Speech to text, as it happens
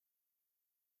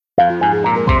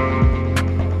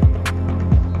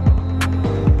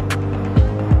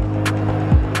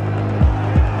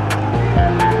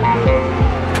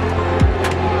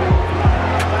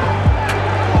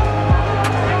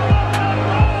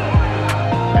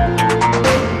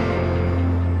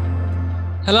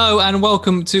Hello and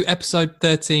welcome to episode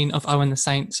 13 of Owen the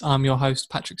Saints. I'm your host,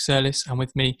 Patrick Surlis, and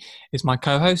with me is my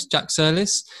co-host, Jack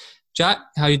Surlis. Jack,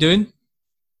 how are you doing?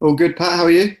 All good, Pat. How are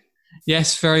you?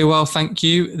 Yes, very well, thank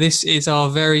you. This is our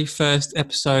very first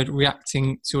episode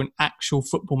reacting to an actual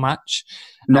football match.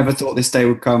 Never thought this day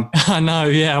would come. I know,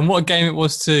 yeah, and what a game it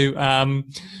was too.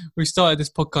 We started this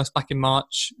podcast back in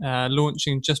March,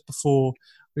 launching just before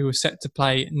we were set to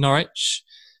play Norwich.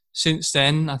 Since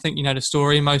then, I think you know the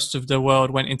story. Most of the world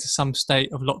went into some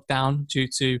state of lockdown due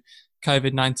to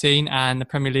COVID-19 and the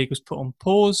Premier League was put on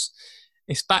pause.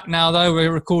 It's back now though.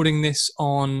 We're recording this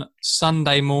on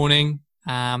Sunday morning.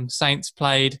 Saints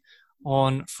played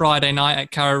on Friday night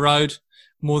at Carrow Road.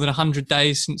 More than 100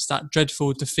 days since that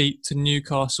dreadful defeat to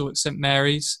Newcastle at St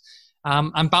Mary's.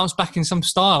 And bounced back in some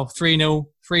style.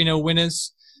 3-0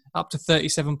 winners, up to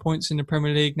 37 points in the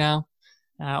Premier League now.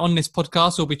 On this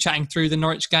podcast, we'll be chatting through the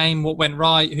Norwich game, what went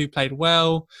right, who played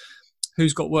well,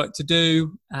 who's got work to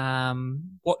do,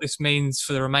 what this means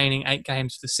for the remaining 8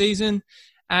 games of the season.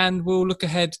 And we'll look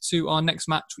ahead to our next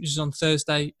match, which is on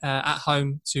Thursday at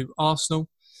home to Arsenal.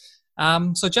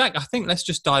 So, Jack, I think let's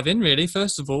just dive in, really.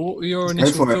 First of all, what were your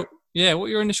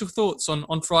initial thoughts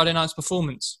on Friday night's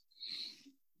performance?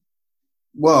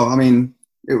 Well, I mean,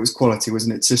 it was quality,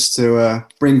 wasn't it? Just to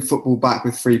bring football back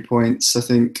with 3 points. I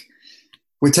think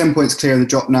we're 10 points clear of the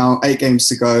drop now, 8 games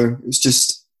to go. It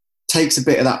just takes a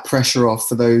bit of that pressure off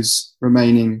for those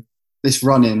remaining this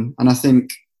run-in. And I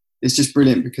think it's just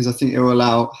brilliant because I think it will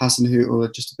allow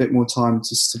Hasenhüttl just a bit more time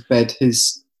to bed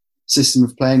his system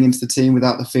of playing into the team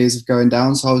without the fears of going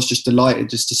down. So I was just delighted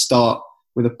just to start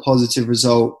with a positive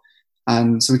result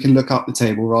and so we can look up the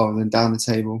table rather than down the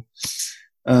table.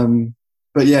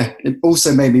 But yeah, it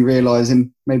also made me realise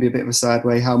in maybe a bit of a sad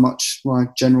way how much my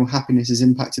general happiness is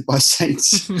impacted by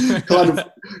Saints.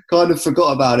 kind of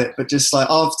forgot about it, but just like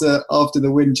after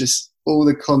the win, just all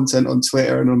the content on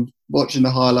Twitter and on watching the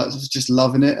highlights, I was just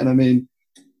loving it. And I mean,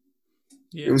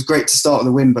 It was great to start with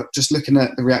the win, but just looking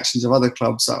at the reactions of other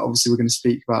clubs, like obviously we're going to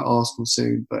speak about Arsenal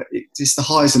soon, but it's the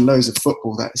highs and lows of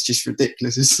football that is just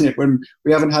ridiculous, isn't it? When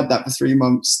we haven't had that for 3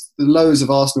 months, the lows of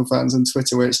Arsenal fans on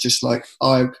Twitter where it's just like,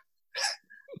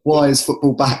 why is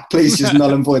football back? Please just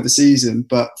null and void the season.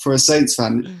 But for a Saints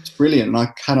fan, it's brilliant. And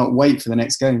I cannot wait for the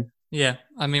next game. Yeah,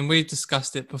 I mean, we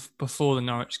discussed it before the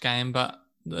Norwich game, but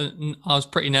I was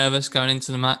pretty nervous going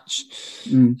into the match.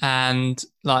 And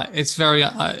like, it's very,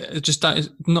 it's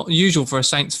not usual for a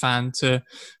Saints fan to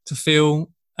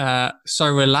feel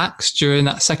so relaxed during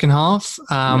that second half.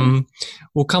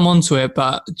 We'll come on to it,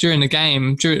 but during the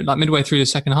game, like midway through the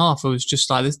second half, it was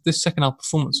just like this second half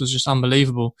performance was just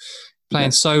unbelievable.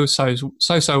 Playing so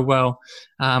well.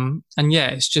 And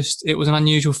yeah, it was an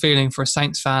unusual feeling for a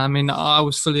Saints fan. I mean, I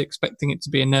was fully expecting it to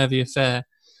be a nervy affair.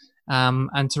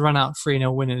 And to run out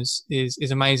 3-0 winners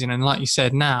is amazing. And like you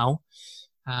said, now,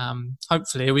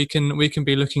 hopefully we can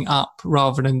be looking up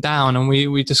rather than down. And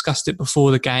we discussed it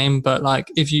before the game, but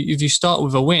like if you start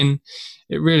with a win,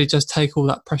 it really does take all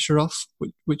that pressure off,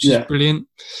 which is brilliant.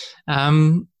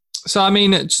 So I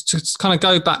mean, to kind of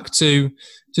go back to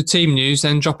team news,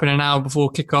 then dropping an hour before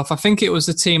kickoff, I think it was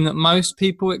the team that most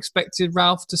people expected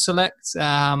Ralph to select.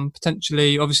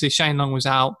 Potentially, obviously Shane Long was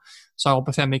out, so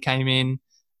Obafemi came in,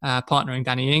 partnering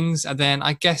Danny Ings, and then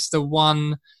I guess the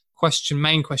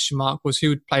main question mark was who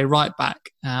would play right back,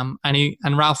 and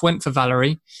Ralph went for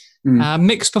Valerie.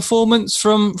 Mixed performance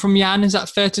from Jan, is that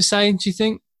fair to say? Do you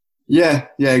think? Yeah,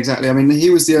 exactly. I mean, he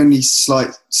was the only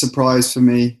slight surprise for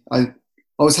me.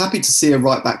 I was happy to see a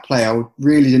right-back play. I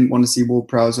really didn't want to see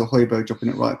Ward-Prowse or Højbjerg dropping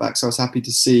at right-back, so I was happy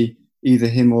to see either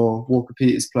him or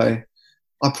Walker-Peters play.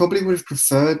 I probably would have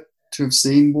preferred to have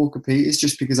seen Walker-Peters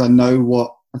just because I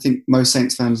think most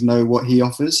Saints fans know what he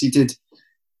offers. He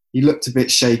looked a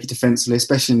bit shaky defensively,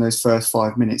 especially in those first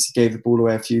 5 minutes. He gave the ball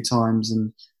away a few times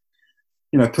and,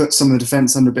 you know, put some of the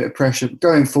defence under a bit of pressure. But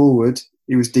going forward,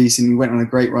 he was decent. He went on a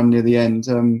great run near the end.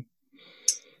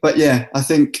 But yeah, I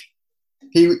think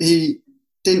he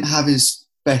didn't have his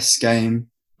best game,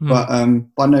 but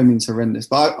by no means horrendous.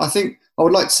 But I think I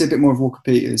would like to see a bit more of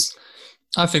Walker-Peters.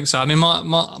 I think so. I mean,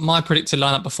 my predicted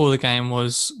lineup before the game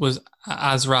was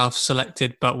as Ralph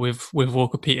selected, but with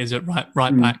Walker-Peters at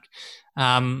right back.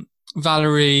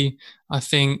 Valerie, I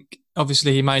think,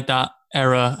 obviously he made that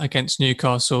error against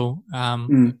Newcastle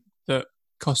that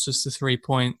cost us the 3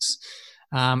 points.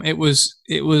 It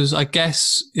was. I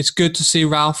guess it's good to see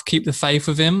Ralph keep the faith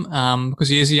with him because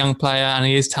he is a young player and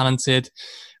he is talented.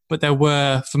 But there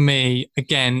were, for me,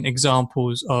 again,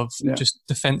 examples of just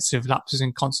defensive lapses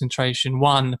in concentration.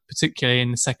 One, particularly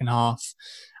in the second half,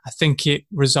 I think it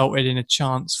resulted in a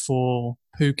chance for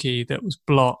Pukki that was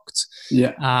blocked.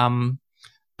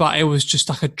 but it was just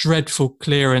like a dreadful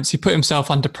clearance. He put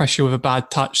himself under pressure with a bad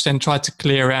touch, then tried to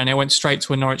clear it, and it went straight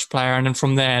to a Norwich player. And then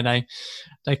from there,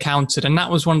 they countered. And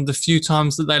that was one of the few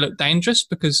times that they looked dangerous,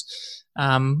 because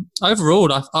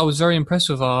overall, I was very impressed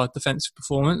with our defensive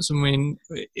performance. I mean,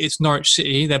 it's Norwich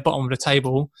City, they're bottom of the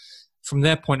table. From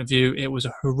their point of view, it was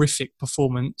a horrific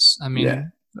performance. I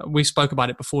mean, we spoke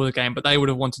about it before the game, but they would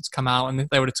have wanted to come out and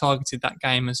they would have targeted that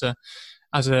game as a.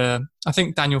 I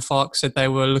think Daniel Farke said they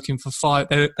were looking for 5.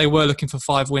 They were looking for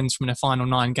 5 wins from their final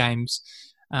 9 games,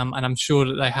 and I'm sure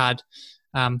that they had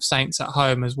Saints at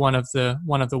home as one of the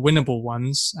winnable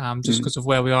ones, just because of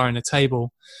where we are in the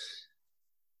table.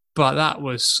 But that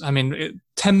was, I mean,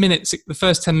 10 minutes. The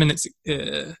first 10 minutes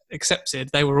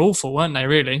accepted, they were awful, weren't they?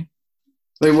 Really,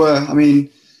 they were. I mean,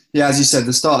 yeah, as you said,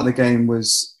 the start of the game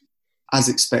was as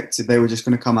expected. They were just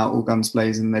going to come out all guns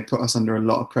blazing. They put us under a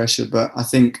lot of pressure, but I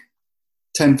think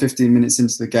 10, 15 minutes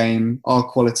into the game, our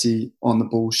quality on the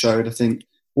ball showed. I think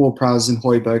Ward-Prowse and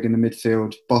Højbjerg in the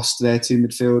midfield bossed their 2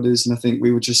 midfielders, and I think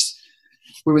we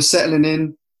were settling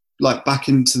in, like, back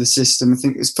into the system. I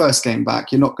think it's first game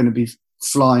back. You're not going to be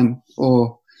flying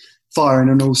or firing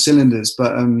on all cylinders,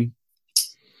 but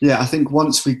I think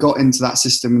once we got into that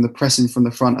system and the pressing from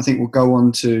the front, I think we'll go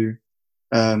on to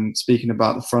speaking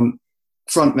about the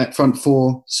front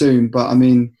 4 soon. But I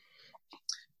mean,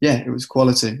 yeah, it was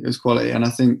quality. It was quality. And I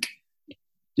think,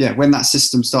 when that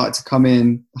system started to come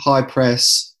in, high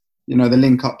press, the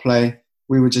link-up play,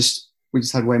 we just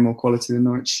had way more quality than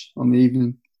Norwich on the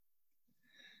evening.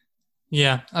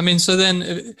 Yeah. I mean, so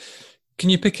then,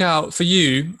 can you pick out, for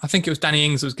you, I think it was Danny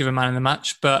Ings that was given man of the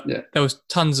match, but there was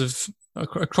tons of,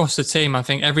 across the team, I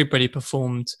think everybody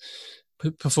performed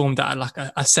at like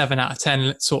a 7 out of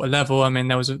 10 sort of level. I mean,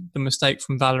 there was the mistake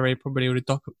from Valerie, probably would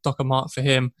have dock a mark for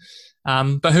him.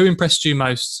 But who impressed you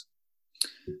most?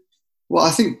 Well, I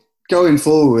think going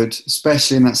forward,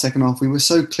 especially in that second half, we were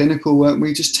so clinical, weren't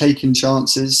we? Just taking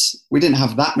chances. We didn't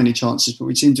have that many chances, but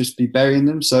we seemed to just be burying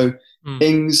them. So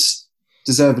Ings,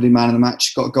 deservedly man of the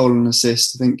match, got a goal and an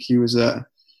assist. I think he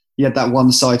had that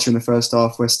one-sighter in the first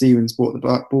half where Stevens brought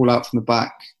the ball out from the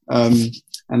back and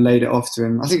laid it off to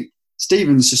him. I think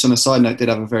Stevens, just on a side note, did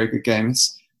have a very good game.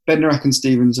 Bednarak and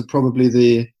Stevens are probably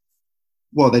they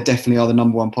definitely are the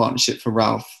number 1 partnership for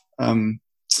Ralph.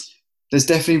 There's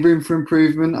definitely room for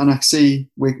improvement, and I see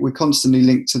we're constantly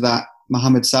linked to that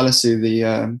Mohamed Salisu,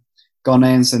 the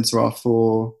Ghanaian centre-half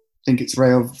for, I think it's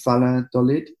Real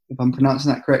Valladolid, if I'm pronouncing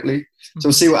that correctly. So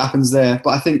we'll see what happens there.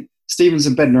 But I think Stevens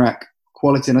and Bednarak,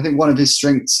 quality, and I think one of his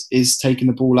strengths is taking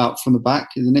the ball out from the back,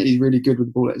 isn't it? He's really good with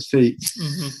the ball at his feet.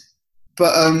 Mm-hmm.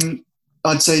 But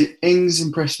I'd say Ings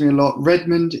impressed me a lot.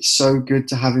 Redmond, it's so good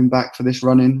to have him back for this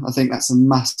run-in. I think that's a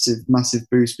massive, massive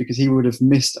boost, because he would have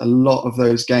missed a lot of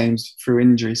those games through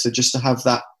injury. So just to have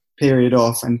that period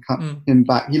off and cut him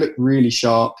back, he looked really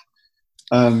sharp,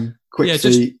 quick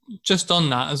feet. Just on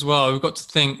that as well, we've got to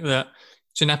think that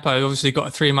Gineppo obviously got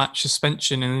a 3-match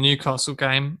suspension in the Newcastle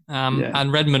game,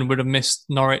 and Redmond would have missed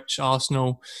Norwich,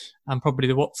 Arsenal, and probably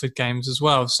the Watford games as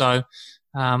well. So,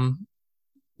 I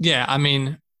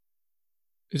mean,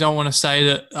 I don't want to say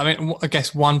that. I mean, I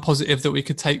guess one positive that we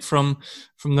could take from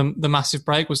the massive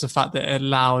break was the fact that it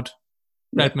allowed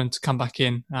Redmond to come back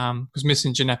in. Because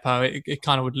missing Gineppo, it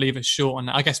kind of would leave us short on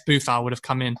that. I guess Boufal would have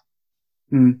come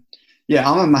in. Yeah,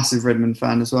 I'm a massive Redmond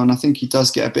fan as well, and I think he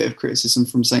does get a bit of criticism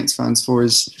from Saints fans for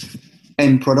his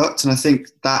end product, and I think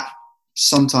that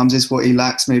sometimes is what he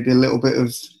lacks, maybe a little bit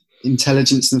of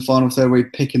intelligence in the final third where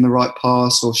he's picking the right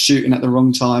pass or shooting at the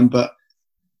wrong time, but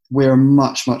we're a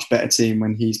much, much better team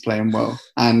when he's playing well.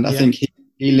 And I think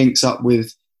he links up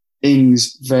with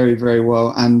Ings very, very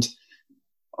well. And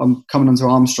I'm coming on to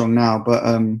Armstrong now, but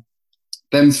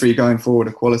them 3 going forward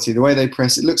are quality. The way they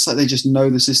press, it looks like they just know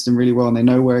the system really well and they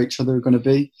know where each other are going to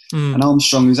be. And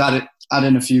Armstrong, who's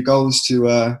adding a few goals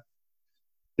to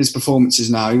his performances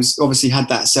now. He's obviously had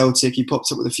that Celtic. He popped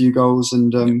up with a few goals.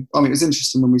 And I mean, it was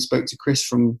interesting when we spoke to Chris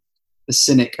from the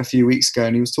Cynic a few weeks ago,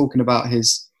 and he was talking about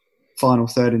his final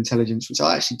third intelligence, which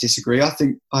I actually disagree. I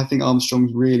think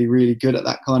Armstrong's really, really good at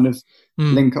that kind of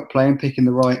link-up play and picking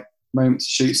the right moment to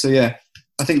shoot. So,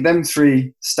 I think them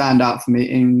 3 stand out for me,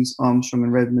 Ings, Armstrong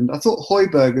and Redmond. I thought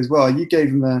Højbjerg as well. You gave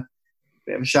him a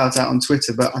bit of a shout-out on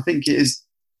Twitter, but I think it is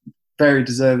very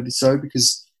deservedly so,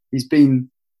 because he's been,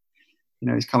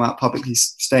 he's come out publicly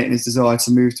stating his desire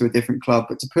to move to a different club,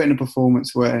 but to put in a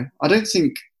performance where I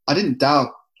didn't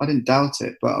doubt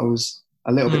it, but I was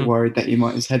a little bit worried that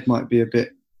his head might be a bit,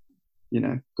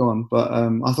 gone. But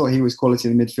I thought he was quality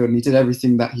in the midfield, and he did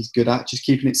everything that he's good at, just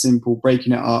keeping it simple,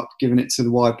 breaking it up, giving it to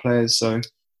the wide players. So I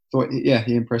thought,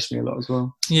 he impressed me a lot as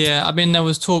well. Yeah, I mean, there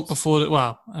was talk before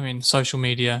that, social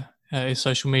media his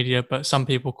social media, but some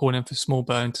people call him for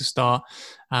Smallbone to start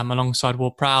alongside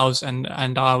Ward-Prowse, and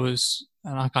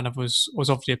I kind of was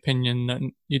of the opinion that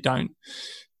you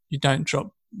don't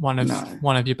drop one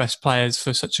of your best players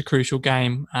for such a crucial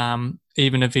game,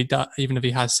 even if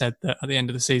he has said that at the end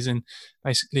of the season,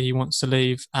 basically he wants to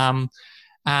leave.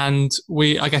 And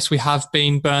I guess we have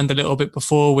been burned a little bit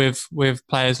before with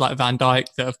players like Van Dijk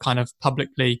that have kind of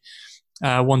publicly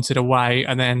wanted away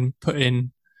and then put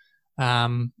in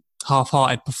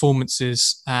half-hearted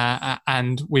performances,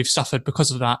 and we've suffered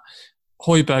because of that.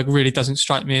 Højbjerg really doesn't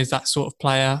strike me as that sort of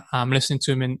player. Listening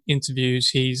to him in interviews,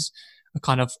 he's a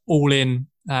kind of all-in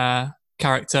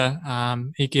character.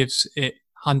 He gives it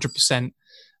 100%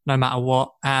 no matter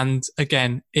what. And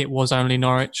again, it was only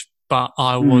Norwich, but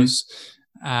I was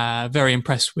very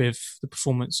impressed with the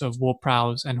performance of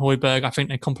Ward-Prowse and Højbjerg. I think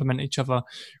they complement each other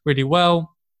really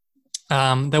well.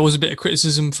 There was a bit of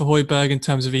criticism for Højbjerg in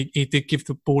terms of he did give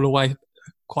the ball away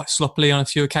quite sloppily on a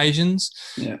few occasions,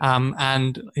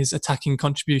 and his attacking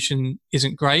contribution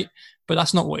isn't great, but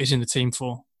that's not what he's in the team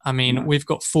for. I mean, we've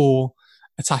got 4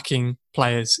 attacking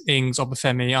players: Ings,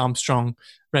 Obafemi, Armstrong,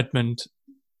 Redmond.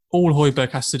 All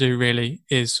Højbjerg has to do really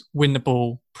is win the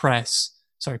ball, press,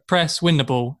 win the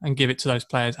ball and give it to those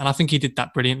players. And I think he did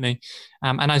that brilliantly.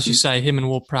 And as you say, him and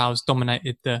Ward-Prowse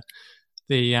dominated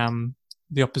the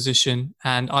opposition.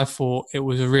 And I thought it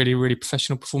was a really, really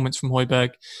professional performance from Højbjerg.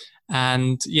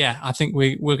 And yeah, I think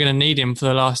we're going to need him for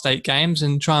the last 8 games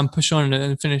and try and push on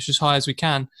and finish as high as we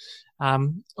can.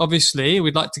 Obviously,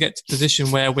 we'd like to get to a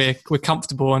position where we're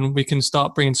comfortable and we can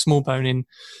start bringing Smallbone in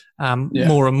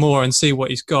more and more and see what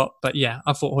he's got. But yeah,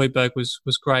 I thought Højbjerg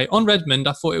was great. On Redmond,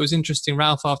 I thought it was interesting.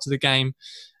 Ralph, after the game,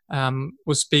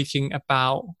 was speaking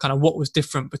about kind of what was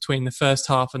different between the first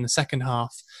half and the second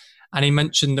half. And he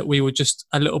mentioned that we were just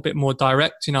a little bit more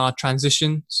direct in our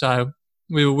transition. So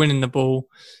we were winning the ball,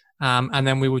 and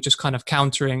then we were just kind of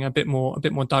countering a bit more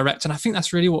direct. And I think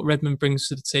that's really what Redmond brings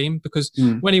to the team, because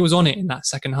when he was on it in that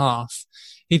second half,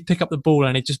 he'd pick up the ball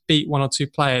and he'd just beat 1 or 2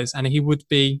 players, and he would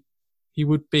be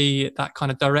that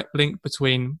kind of direct link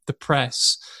between the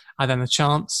press and then the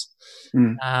chance.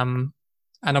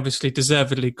 And obviously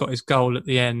deservedly got his goal at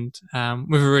the end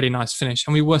with a really nice finish.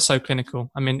 And we were so clinical.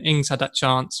 I mean, Ings had that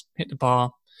chance, hit the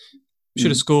bar,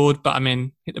 should have scored, but I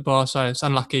mean, hit the bar, so it's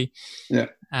unlucky. Yeah.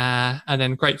 And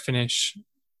then great finish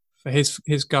for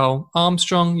his goal.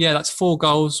 Armstrong, that's 4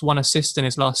 goals, 1 assist in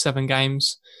his last 7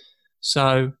 games.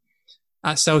 So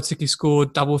at Celtic, he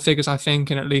scored double figures, I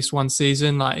think, in at least 1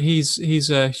 season. Like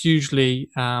he's a hugely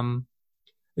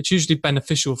it's hugely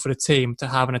beneficial for the team to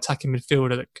have an attacking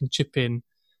midfielder that can chip in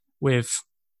with,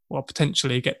 well,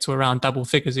 potentially get to around double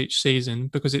figures each season,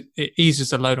 because it eases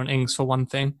the load on Ings for one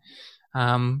thing.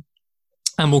 And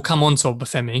we'll come on to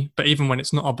Obafemi, but even when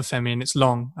it's not Obafemi and it's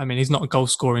long, I mean, he's not a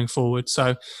goal-scoring forward,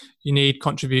 so you need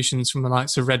contributions from the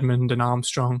likes of Redmond and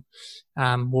Armstrong,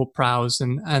 Ward-Prowse,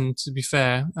 and to be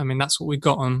fair, I mean, that's what we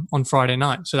got on Friday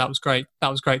night, so that was great.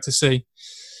 That was great to see.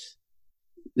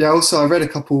 Yeah, also I read a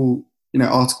couple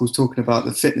articles talking about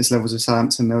the fitness levels of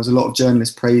Southampton. There was a lot of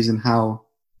journalists praising how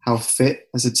fit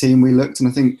as a team we looked, and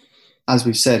I think, as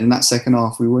we've said, in that second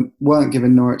half, we weren't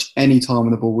giving Norwich any time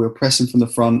on the ball. We were pressing from the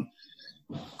front,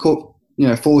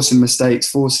 forcing mistakes,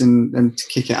 forcing them to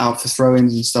kick it out for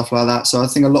throw-ins and stuff like that. So I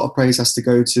think a lot of praise has to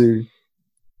go to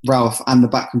Ralph and the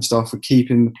backroom staff for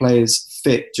keeping the players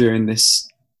fit during this,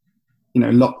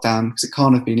 lockdown, because it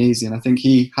can't have been easy. And I think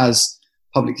he has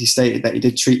publicly stated that he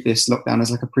did treat this lockdown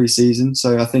as like a pre-season.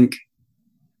 So I think,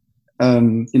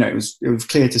 it was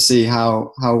clear to see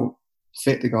how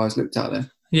fit the guys looked out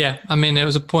there. Yeah, I mean, there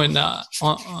was a point that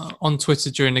on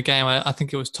Twitter during the game, I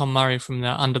think it was Tom Murray from the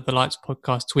Under the Lights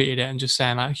podcast tweeted it and just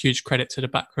saying like huge credit to the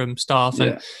backroom staff.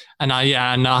 And I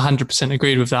 100%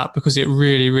 agreed with that, because it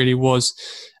really, really was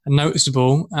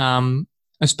noticeable,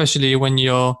 especially when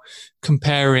you're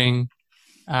comparing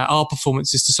our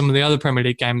performances to some of the other Premier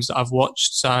League games that I've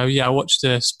watched. So yeah, I watched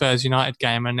the Spurs United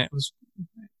game and it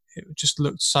just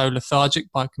looked so lethargic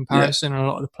by comparison. And a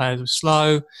lot of the players were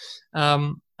slow.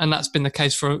 And that's been the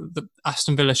case for the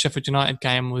Aston Villa Sheffield United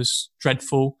game, was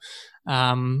dreadful.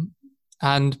 And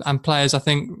players, I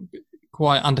think,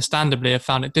 quite understandably have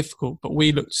found it difficult. But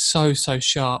we looked so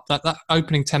sharp. That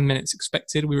opening 10 minutes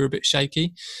expected, we were a bit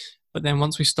shaky. But then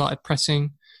once we started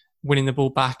pressing, winning the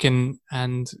ball back and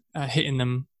hitting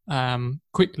them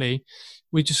quickly,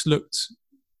 we looked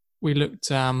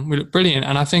brilliant.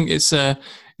 And I think it's a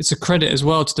credit as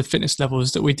well to the fitness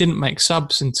levels that we didn't make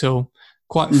subs until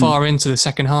quite far into the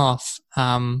second half,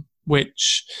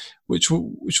 which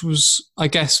was, I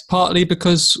guess, partly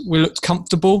because we looked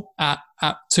comfortable at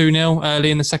at 2-0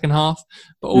 early in the second half,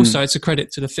 but also it's a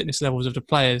credit to the fitness levels of the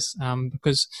players,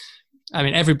 because I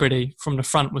mean everybody from the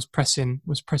front was pressing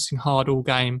hard all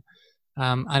game,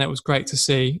 and it was great to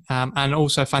see, and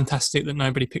also fantastic that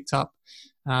nobody picked up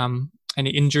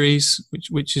any injuries,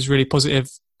 which is really positive,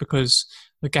 because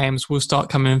the games will start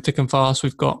coming in thick and fast.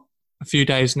 We've got a few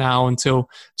days now until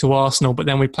to Arsenal, but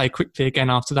then we play quickly again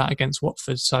after that against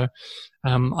Watford. So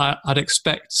I'd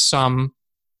expect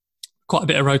quite a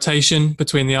bit of rotation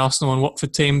between the Arsenal and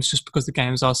Watford teams, just because the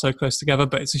games are so close together.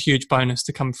 But it's a huge bonus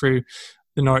to come through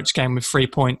the Norwich game with 3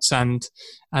 points and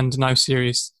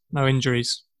no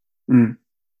injuries.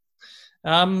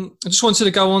 I just wanted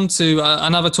to go on to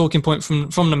another talking point from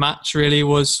the match. Really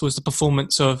was the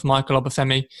performance of Michael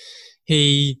Obafemi.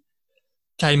 He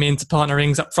came in to partner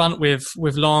Ings up front with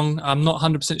Long. I'm not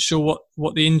 100% sure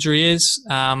what the injury is,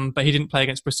 but he didn't play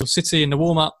against Bristol City in the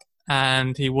warm-up,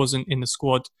 and he wasn't in the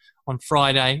squad on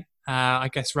Friday. I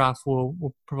guess Ralph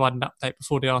will provide an update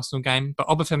before the Arsenal game. But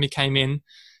Obafemi came in,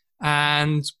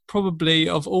 and probably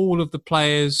of all of the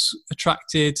players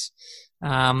attracted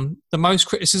the most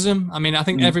criticism. I mean, I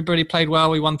think everybody played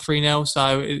well. We won 3-0,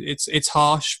 so it's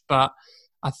harsh. But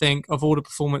I think of all the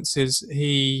performances,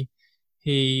 a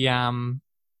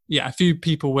few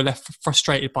people were left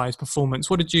frustrated by his performance.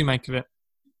 What did you make of it?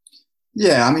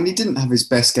 Yeah, I mean, he didn't have his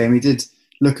best game. He did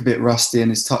look a bit rusty and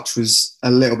his touch was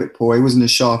a little bit poor. He wasn't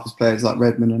as sharp as players like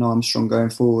Redmond and Armstrong going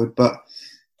forward. But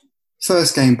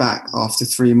first game back after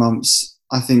 3 months,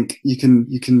 I think you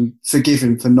can forgive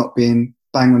him for not being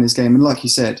bang on his game. And like you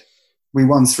said, we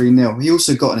won 3-0. He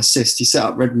also got an assist. He set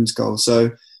up Redmond's goal.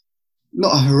 So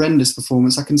not a horrendous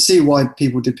performance. I can see why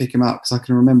people did pick him out, because I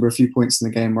can remember a few points in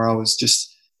the game where I was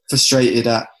just frustrated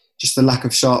at just the lack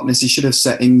of sharpness. He should have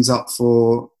set Ings up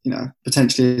for,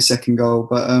 potentially a second goal.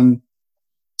 But I mean,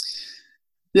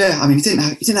 he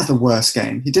didn't have the worst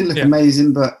game. He didn't look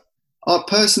amazing, but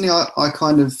personally, I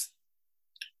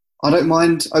don't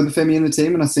mind Obafemi in the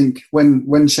team, and I think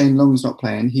when Shane Long's not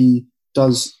playing, we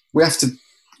have to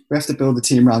build the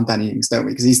team around Danny Ings, don't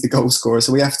we? Because he's the goal scorer,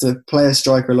 so we have to play a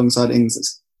striker alongside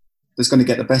Ings that's going to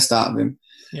get the best out of him.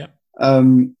 Yeah.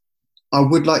 I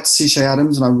would like to see Shay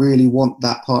Adams, and I really want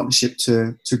that partnership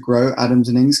to grow, Adams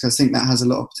and Ings, because I think that has a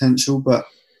lot of potential. But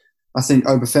I think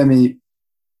Obafemi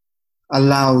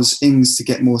allows Ings to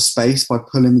get more space by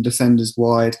pulling the defenders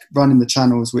wide, running the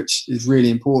channels, which is really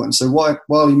important. So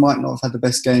while he might not have had the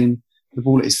best game, the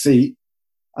ball at his feet,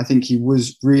 I think he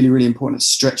was really, really important at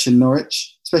stretching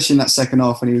Norwich, especially in that second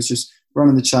half when he was just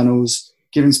running the channels,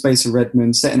 giving space to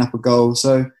Redmond, setting up a goal.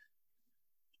 So,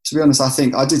 to be honest, I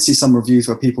think I did see some reviews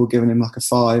where people were giving him like a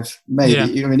 5.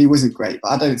 Maybe. Yeah. I mean, he wasn't great,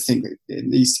 but I don't think it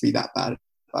needs to be that bad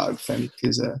about Obafemi,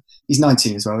 because he's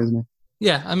 19 as well, isn't he?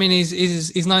 Yeah, I mean,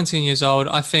 he's 19 years old.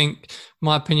 I think,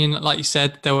 my opinion, like you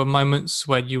said, there were moments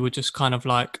where you were just kind of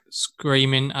like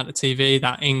screaming at the TV,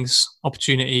 that Ings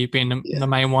opportunity being the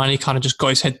main one. He kind of just got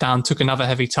his head down, took another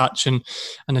heavy touch, and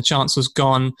the chance was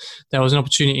gone. There was an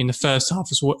opportunity in the first half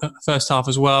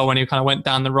as well, when he kind of went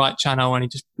down the right channel and he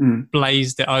just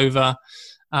blazed it over.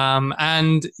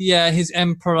 And yeah, his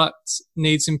end product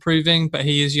needs improving, but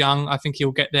he is young. I think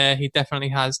he'll get there. He definitely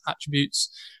has attributes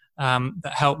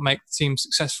that help make the team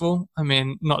successful. I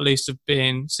mean, not least of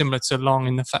being similar to Long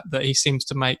in the fact that he seems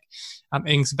to make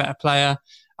Ings a better player.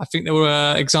 I think there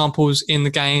were examples in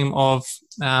the game of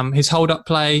his hold-up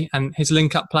play and his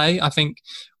link-up play. I think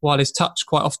while his touch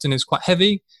quite often is quite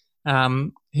heavy,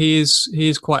 he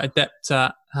is quite adept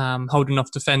at holding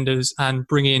off defenders and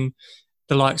bringing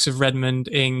the likes of Redmond,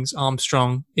 Ings,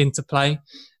 Armstrong into play.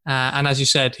 And as you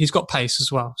said, he's got pace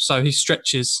as well. So he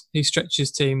stretches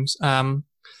teams.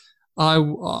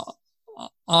 I'm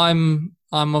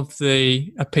of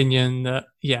the opinion that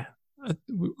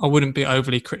I wouldn't be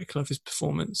overly critical of his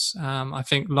performance. I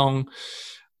think Long,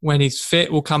 when he's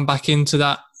fit, will come back into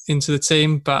the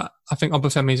team. But I think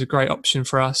Obafemi is a great option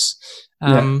for us.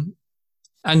 And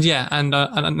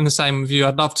the same with you.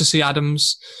 I'd love to see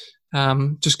Adams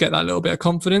just get that little bit of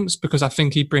confidence, because I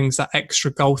think he brings that extra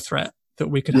goal threat that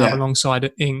we could have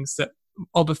alongside Ings that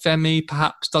Obafemi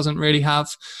perhaps doesn't really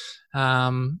have.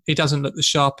 He doesn't look the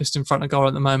sharpest in front of goal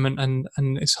at the moment,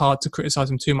 and it's hard to criticise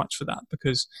him too much for that,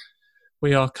 because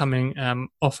we are coming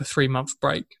off a 3-month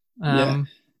break. I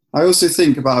also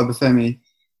think about Obafemi,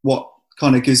 what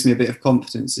kind of gives me a bit of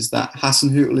confidence is that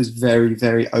Hasenhüttl is very,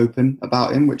 very open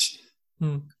about him, which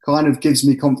kind of gives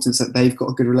me confidence that they've got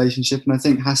a good relationship. And I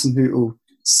think Hasenhüttl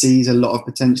sees a lot of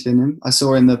potential in him. I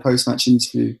saw in the post-match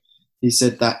interview, he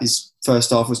said that his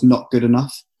first half was not good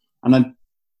enough. And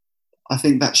I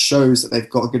think that shows that they've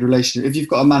got a good relationship. If you've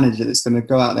got a manager that's going to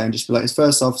go out there and just be like, his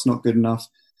first half is not good enough,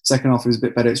 second half is a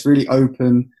bit better, it's really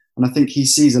open. And I think he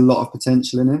sees a lot of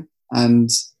potential in him. And,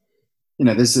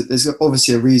 there's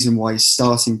obviously a reason why he's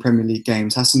starting Premier League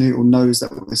games. Hasenhüttl knows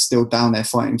that we're still down there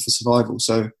fighting for survival.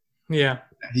 So yeah,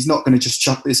 he's not going to just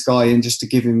chuck this guy in just to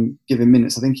give him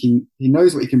minutes. I think he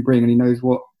knows what he can bring, and he knows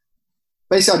what.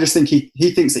 Basically, I just think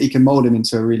he thinks that he can mould him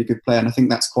into a really good player, and I think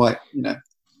that's quite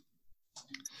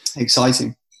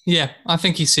exciting. Yeah, I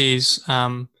think he sees.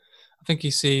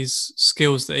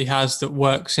 Skills that he has that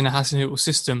works in a Hasenhüttl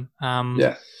system.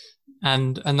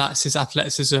 And that's his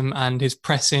athleticism and his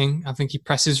pressing. I think he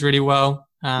presses really well.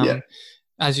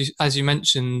 As you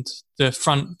mentioned, the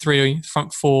front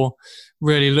four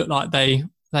really looked like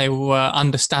they were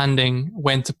understanding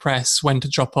when to press, when to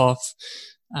drop off.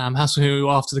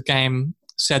 Hasenhüttl after the game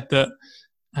said that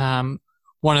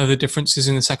one of the differences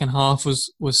in the second half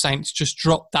was Saints just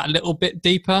dropped that little bit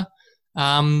deeper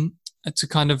to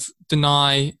kind of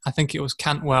deny. I think it was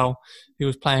Cantwell who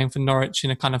was playing for Norwich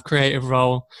in a kind of creative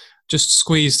role. Just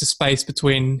squeezed the space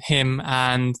between him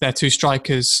and their two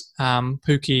strikers,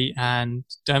 Pukki and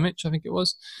Dermich, I think it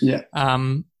was. Yeah.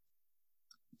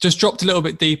 Just dropped a little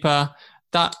bit deeper.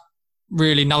 That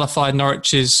really nullified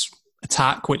Norwich's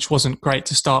attack, which wasn't great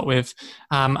to start with,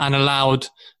 and allowed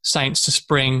Saints to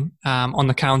spring on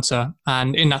the counter.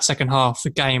 And in that second half, the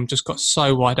game just got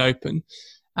so wide open.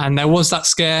 And there was that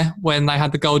scare when they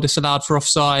had the goal disallowed for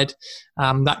offside.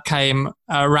 That came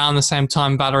around the same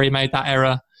time Valerie made that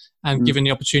error and given the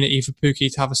opportunity for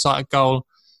Pukki to have a sighted goal.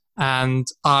 And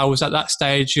I was at that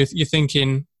stage, you're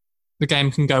thinking the game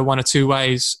can go one or two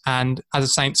ways. And as a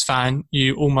Saints fan,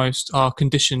 you almost are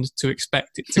conditioned to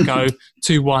expect it to go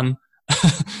 2-1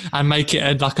 and make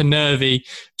it like a nervy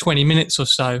 20 minutes or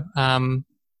so. But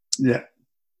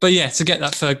yeah, to get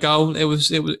that third goal, it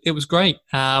was great.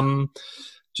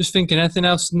 Just thinking, anything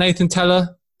else? Nathan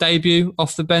Teller, debut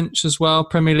off the bench as well,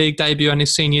 Premier League debut and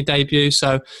his senior debut.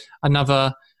 So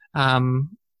another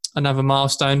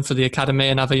milestone for the academy,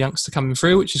 another youngster coming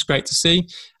through, which is great to see.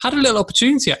 Had a little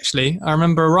opportunity, actually. I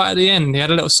remember right at the end, he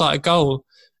had a little sighted goal.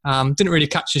 Didn't really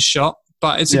catch his shot,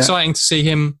 but it's exciting to see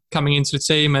him coming into the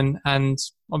team, and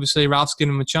obviously Ralph's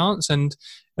given him a chance, and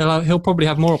he'll probably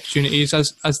have more opportunities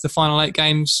as the final 8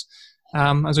 games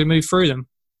as we move through them.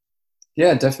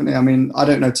 Yeah, definitely. I mean, I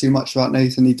don't know too much about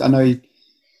Nathan. I know he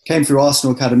came through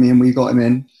Arsenal Academy and we got him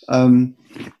in.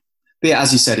 But yeah,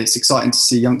 as you said, it's exciting to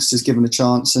see youngsters given a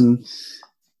chance. And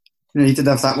he did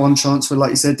have that one chance where,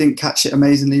 like you said, didn't catch it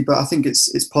amazingly. But I think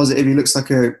it's positive. He looks like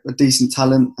a decent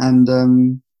talent.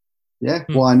 And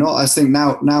why not? I think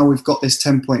now we've got this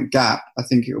 10-point gap. I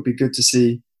think it will be good to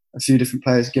see a few different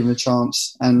players given a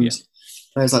chance. And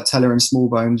players like Teller and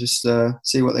Smallbone just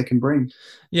see what they can bring.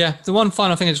 Yeah, the one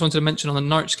final thing I just wanted to mention on the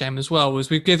Norwich game as well was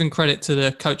we've given credit to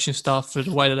the coaching staff for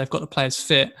the way that they've got the players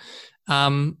fit.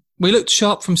 We looked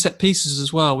sharp from set pieces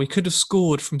as well. We could have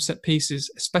scored from set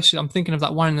pieces, especially I'm thinking of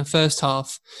that one in the first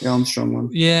half. The Armstrong one.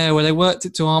 Yeah, where they worked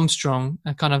it to Armstrong,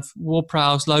 a kind of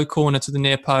Ward-Prowse low corner to the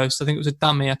near post. I think it was a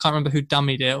dummy. I can't remember who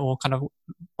dummied it or kind of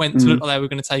went to look like they were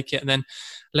going to take it and then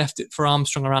left it for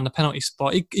Armstrong around the penalty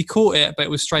spot. He caught it, but it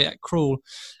was straight at Krul.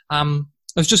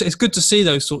 It's good to see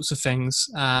those sorts of things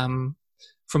from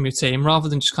your team rather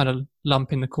than just kind of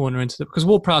lumping the corner into because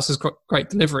Ward-Prowse has got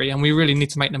great delivery and we really need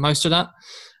to make the most of that.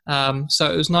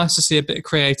 So it was nice to see a bit of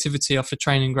creativity off the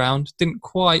training ground. Didn't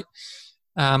quite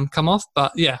come off,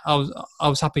 but yeah, I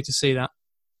was happy to see that.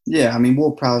 Yeah, I mean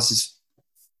Ward-Prowse is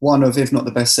one of, if not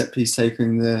the best set piece taker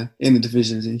in the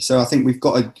division. So I think we've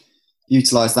got to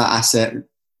utilise that asset,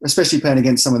 especially playing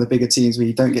against some of the bigger teams where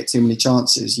you don't get too many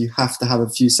chances. You have to have a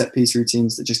few set piece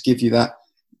routines that just give you that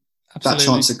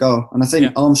chance at goal. And I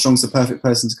think Armstrong's the perfect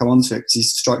person to come onto it because he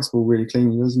strikes the ball really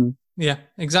cleanly, doesn't he? Yeah,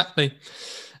 exactly.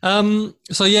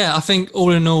 So yeah, I think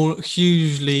all in all,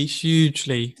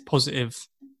 hugely positive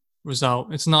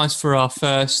result. It's nice for our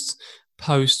first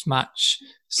post-match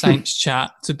Saints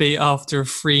chat to be after a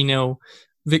 3-0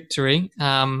 victory,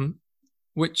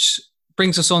 which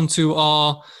brings us on to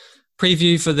our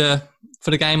preview for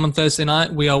the game on Thursday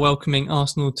night. We are welcoming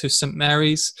Arsenal to St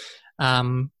Mary's.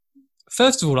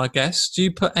 First of all, I guess, do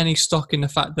you put any stock in the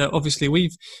fact that obviously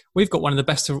we've got one of the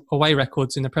best away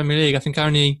records in the Premier League? I think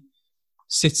only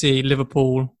City,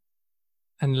 Liverpool,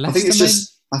 and Leicester.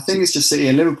 I think it's just City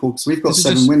and Liverpool because we've got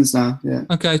 7 wins now. Yeah.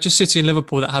 Okay, just City and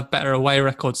Liverpool that have better away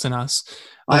records than us.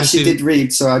 I did read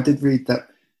that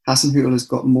Hasenhüttl has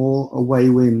got more away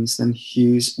wins than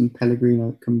Hughes and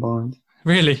Pellegrino combined.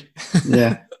 Really?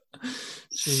 Yeah.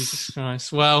 Jesus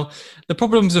Christ. Well, the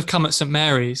problems have come at St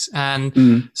Mary's,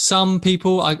 and some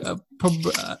people,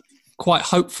 quite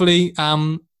hopefully,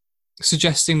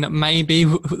 suggesting that maybe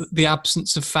the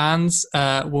absence of fans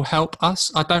will help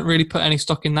us. I don't really put any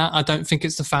stock in that. I don't think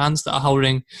it's the fans that are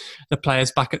holding the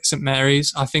players back at St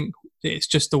Mary's. I think it's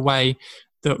just the way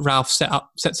that Ralph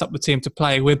sets up the team to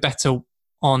play. We're better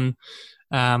on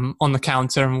the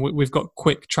counter, and we've got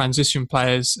quick transition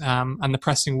players, and the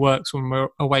pressing works when we're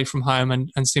away from home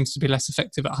and seems to be less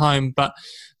effective at home. But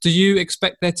do you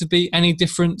expect there to be any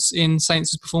difference in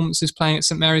Saints' performances playing at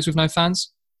St Mary's with no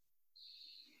fans?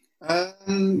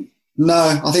 No,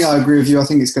 I think I agree with you. I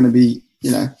think it's going to be,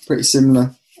 pretty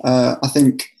similar. I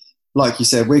think, like you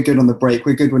said, we're good on the break.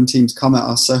 We're good when teams come at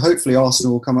us. So hopefully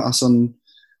Arsenal will come at us on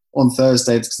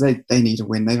Thursday, because they need a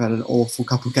win. They've had an awful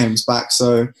couple of games back.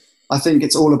 So I think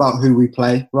it's all about who we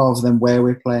play rather than where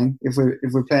we're playing. If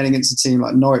we're playing against a team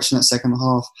like Norwich in that second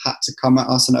half, had to come at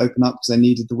us and open up because they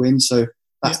needed the win. So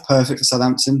that's perfect for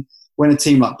Southampton. When a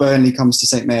team like Burnley comes to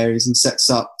St Mary's and sets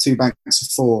up 2 banks of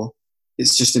 4,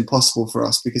 it's just impossible for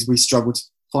us because we struggle to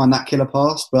find that killer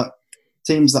pass. But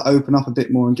teams that open up a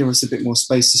bit more and give us a bit more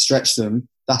space to stretch them,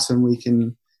 that's when we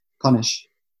can punish.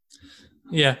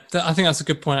 Yeah, I think that's a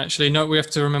good point, actually. No, we have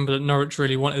to remember that Norwich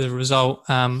really wanted the result,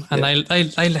 and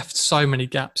they left so many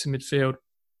gaps in midfield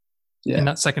in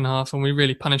that second half, and we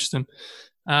really punished them.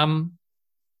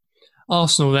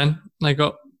 Arsenal, then, they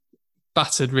got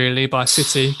battered really by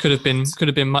City. Could have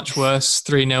been much worse.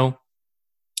 3-0.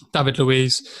 David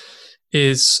Luiz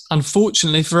is,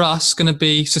 unfortunately for us, going to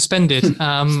be suspended. Would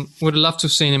have loved to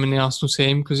have seen him in the Arsenal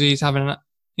team because he had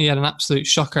an absolute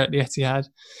shocker at the Etihad.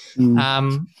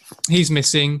 He's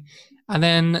missing. And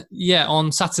then,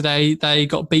 on Saturday, they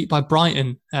got beat by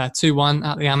Brighton 2-1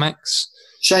 at the Amex.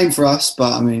 Shame for us,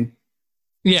 but I mean...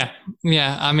 Yeah.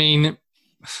 I mean,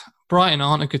 Brighton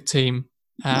aren't a good team.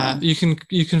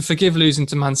 You can forgive losing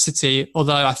to Man City,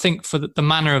 although I think for the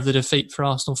manner of the defeat for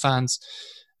Arsenal fans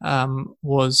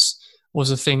was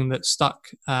a thing that stuck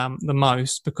the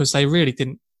most, because they really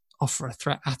didn't offer a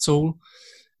threat at all.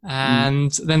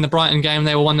 And then the Brighton game,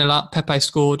 they were 1-0 up. Pepe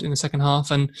scored in the second half,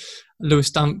 and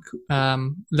Lewis Dunk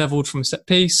levelled from a set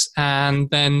piece. And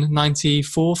then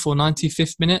 94th or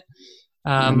 95th minute,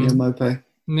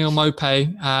 Neil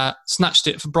Maupay snatched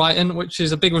it for Brighton, which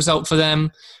is a big result for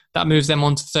them. That moves them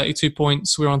on to 32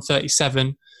 points. We're on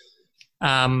 37.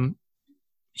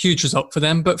 Huge result for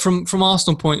them. But from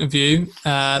Arsenal point of view,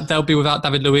 they'll be without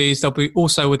David Luiz. They'll be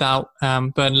also without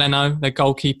Bernd Leno, their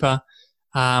goalkeeper.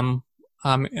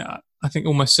 I think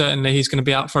almost certainly he's going to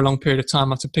be out for a long period of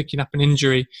time after picking up an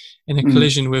injury in a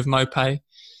collision with Maupay.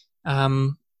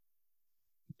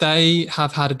 They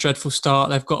have had a dreadful start.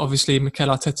 They've got obviously Mikel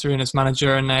Arteta in as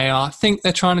manager, and I think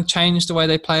they're trying to change the way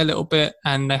they play a little bit,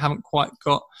 and they haven't quite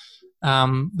got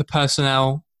the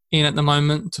personnel in at the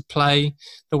moment to play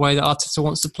the way that Arteta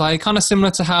wants to play. Kind of similar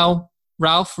to how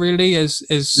Ralph really has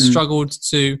struggled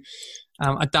to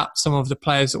adapt some of the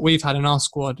players that we've had in our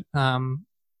squad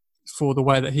for the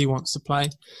way that he wants to play.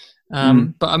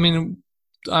 But I mean,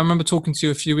 I remember talking to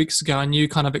you a few weeks ago, and you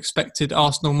kind of expected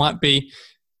Arsenal might be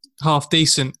half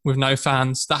decent with no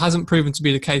fans. That hasn't proven to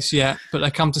be the case yet, but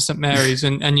they come to St Mary's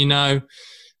and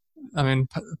I mean,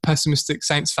 pessimistic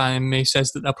Saints fan in me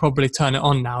says that they'll probably turn it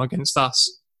on now against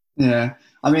us. Yeah.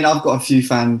 I mean, I've got a few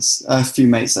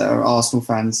mates that are Arsenal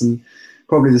fans, and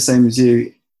probably the same as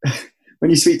you.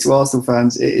 When you speak to Arsenal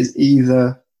fans, it is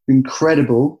either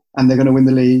incredible and they're going to win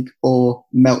the league, or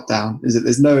meltdown.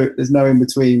 There's no in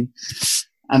between,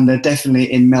 and they're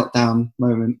definitely in meltdown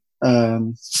moment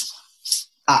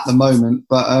at the moment.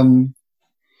 But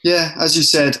as you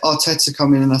said, Arteta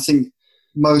come in, and I think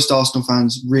most Arsenal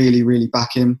fans really, really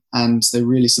back him, and they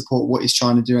really support what he's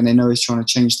trying to do, and they know he's trying to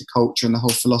change the culture and the whole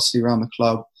philosophy around the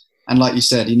club. And like you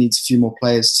said, he needs a few more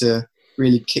players to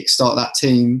really kickstart that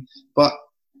team. But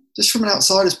just from an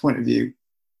outsider's point of view,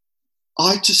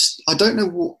 I don't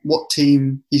know what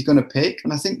team he's going to pick,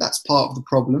 and I think that's part of the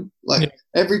problem.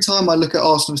 Every time I look at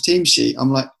Arsenal's team sheet,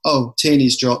 I'm like, oh,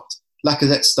 Tierney's dropped,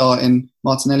 Lacazette's starting,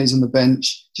 Martinelli's on the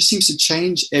bench. Just seems to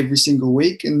change every single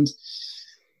week, and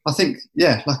I think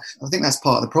I think that's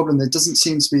part of the problem. There doesn't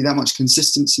seem to be that much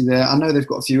consistency there. I know they've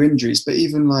got a few injuries, but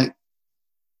even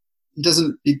he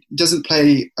doesn't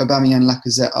play Aubameyang and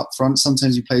Lacazette up front.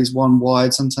 Sometimes he plays one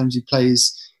wide. Sometimes he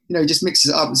plays. He just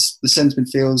mixes it up. The centre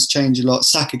midfields change a lot.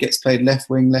 Saka gets played left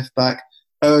wing, left back.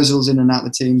 Ozil's in and out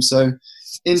of the team. So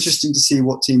interesting to see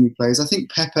what team he plays. I think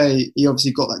Pepe, he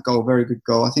obviously got that goal, very good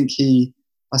goal. I think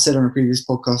I said on a previous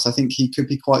podcast, I think he could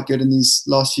be quite good in these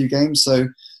last few games. So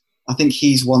I think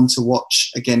he's one to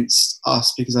watch against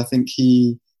us, because I think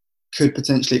he could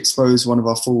potentially expose one of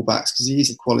our fullbacks, because he's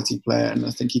a quality player, and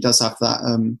I think he does have that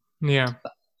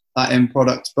that end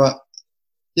product. But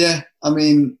I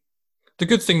mean, The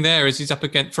good thing there is he's up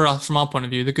against, for us, from our point of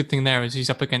view, the good thing there is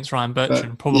he's up against Ryan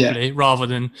Bertrand, probably, rather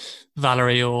than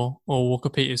Valerie or Walker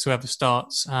Peters, whoever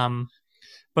starts.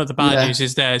 But the bad news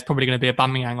is there's probably going to be a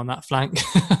Aubameyang on that flank.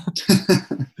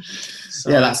 So,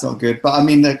 that's not good. But I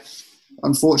mean,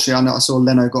 unfortunately, I saw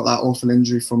Leno got that awful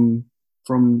injury from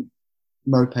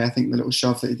Mope. I think the little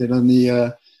shove that he did on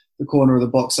the corner of the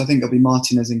box. I think it'll be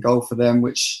Martinez in goal for them,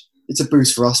 which it's a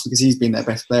boost for us because he's been their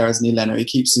best player, hasn't he, Leno?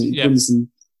 He brings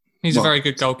them. He's a very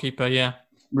good goalkeeper,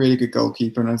 really good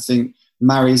goalkeeper. And I think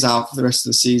Mari's out for the rest of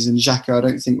the season. Xhaka, I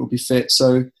don't think will be fit.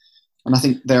 So, and I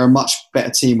think they're a much better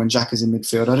team when Xhaka's in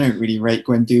midfield. I don't really rate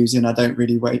Guendouzi, and I don't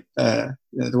really rate the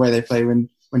way they play when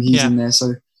he's in there.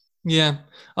 So, I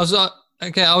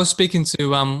was speaking to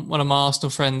one of my Arsenal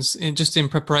friends just in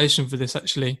preparation for this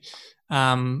actually,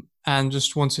 and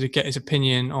just wanted to get his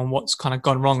opinion on what's kind of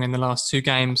gone wrong in the last two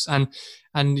games.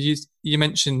 And you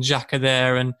mentioned Xhaka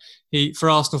there, and for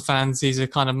Arsenal fans, he's a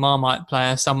kind of Marmite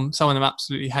player. Some of them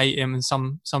absolutely hate him, and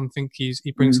some think he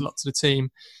brings a lot to the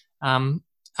team. And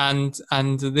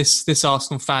this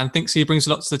Arsenal fan thinks he brings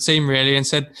a lot to the team, really, and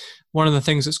said one of the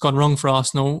things that's gone wrong for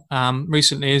Arsenal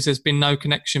recently is there's been no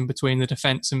connection between the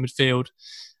defence and midfield,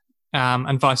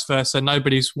 and vice versa.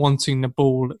 Nobody's wanting the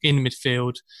ball in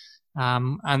midfield.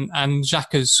 And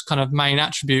Xhaka's kind of main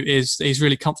attribute is that he's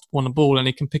really comfortable on the ball and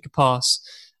he can pick a pass.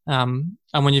 And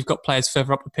when you've got players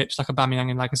further up the pitch like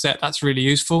Aubameyang and Lacazette, that's really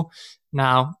useful.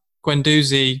 Now,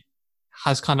 Guendouzi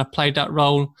has kind of played that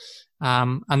role.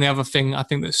 And the other thing I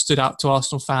think that stood out to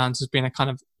Arsenal fans has been a kind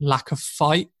of lack of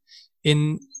fight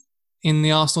in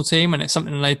the Arsenal team, and it's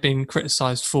something that they've been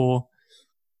criticised for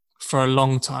a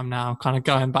long time now, kind of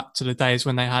going back to the days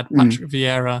when they had Patrick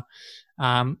Vieira.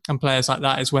 And players like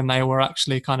that is when they were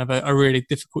actually kind of a really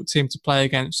difficult team to play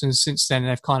against. And since then,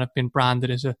 they've kind of been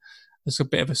branded as a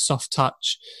bit of a soft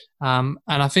touch. And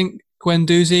I think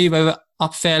Guendouzi, whether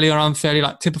fairly or unfairly,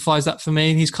 like typifies that for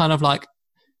me. He's kind of like,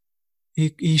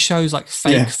 he shows like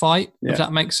fake fight, if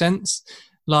that makes sense.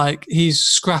 Like he's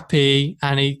scrappy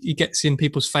and he gets in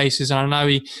people's faces. And I know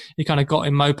he kind of got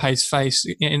in Mope's face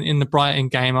in the Brighton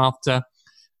game after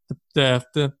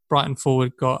the Brighton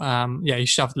forward got he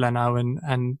shoved Leno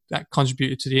and that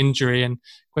contributed to the injury, and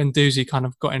Guendouzi kind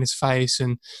of got in his face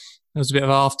and there was a bit of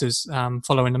afters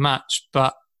following the match,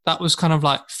 but that was kind of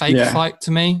like fake fight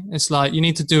to me. It's like you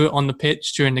need to do it on the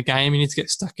pitch during the game, you need to get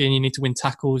stuck in, you need to win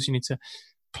tackles, you need to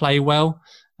play well.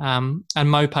 And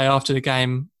Mope after the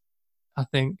game, I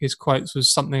think his quotes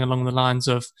was something along the lines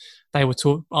of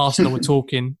Arsenal were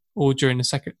talking all during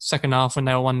the second half when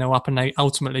they were 1-0 up, and they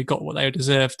ultimately got what they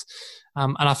deserved.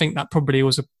 And I think that probably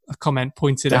was a comment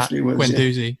pointed Definitely at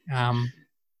Guendouzi.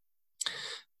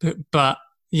 But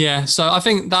so I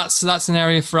think that's an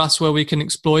area for us where we can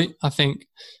exploit. I think,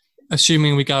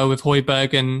 assuming we go with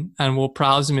Højbjerg and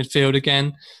Ward-Prowse in midfield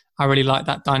again, I really like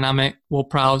that dynamic.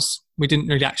 Ward-Prowse, we didn't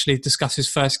really actually discuss his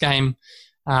first game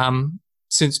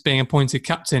since being appointed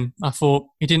captain. I thought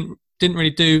he didn't really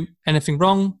do anything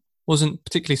wrong. Wasn't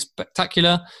particularly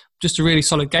spectacular, just a really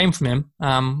solid game from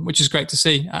him, which is great to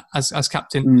see as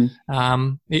captain.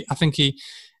 I think the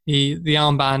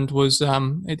armband was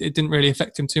it didn't really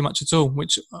affect him too much at all,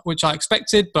 which I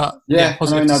expected. But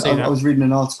positive to see that. I was reading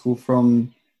an article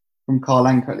from Carl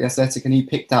Anker at The Athletic, and he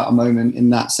picked out a moment in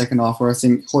that second half where I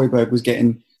think Højbjerg was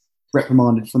getting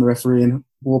reprimanded from the referee, and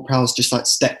Ward-Prowse just like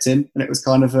stepped in, and it was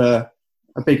kind of a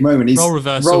big moment. Role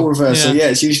reversal. Yeah,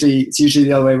 it's usually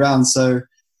the other way around. So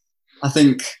I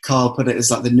think Carl put it as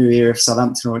like the new era of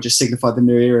Southampton, or just signified the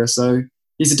new era. So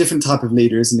he's a different type of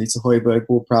leader, isn't he, to Højbjerg,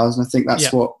 Ward-Prowse, and I think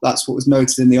that's what was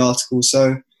noted in the article.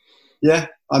 So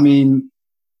I mean,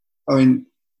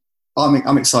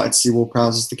 I'm excited to see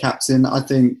Ward-Prowse as the captain. I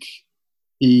think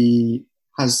he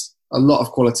has a lot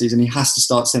of qualities, and he has to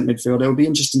start centre midfield. It'll be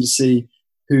interesting to see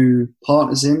who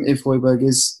partners him if Højbjerg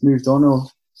is moved on, or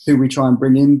who we try and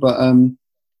bring in. But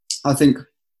I think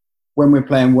when we're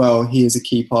playing well, he is a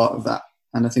key part of that.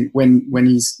 And I think when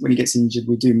he gets injured,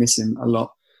 we do miss him a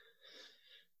lot.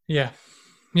 Yeah,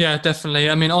 definitely.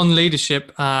 I mean, on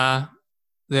leadership, something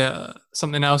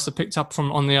else I picked up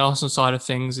from on the Arsenal side of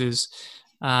things is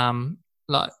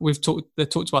like they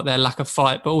talked about their lack of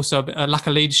fight, but also a lack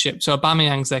of leadership. So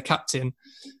Aubameyang's their captain,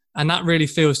 and that really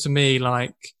feels to me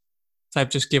like they've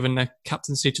just given the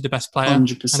captaincy to the best player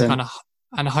 100%.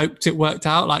 And hoped it worked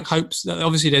out. Like hopes that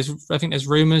obviously I think there's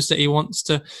rumours that he wants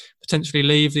to potentially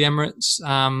leave the Emirates.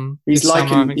 He's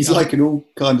liking all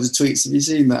kinds of tweets. Have you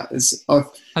seen that?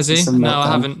 Has he? No, I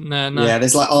haven't. No. Yeah,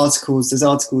 there's like articles. There's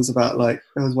articles about there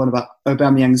was one about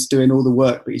Aubameyang's doing all the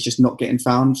work, but he's just not getting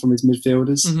found from his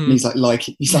midfielders. Mm-hmm. And he's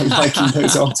liking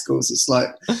those articles. It's like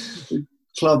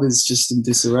club is just in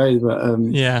disarray. But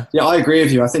yeah, I agree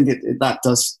with you. I think that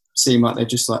does seem like they're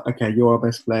just like, okay, you're our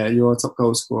best player, you're our top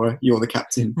goal scorer, you're the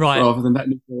captain, right, rather than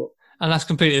letting you. And that's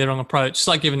completely the wrong approach. It's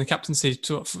like giving the captaincy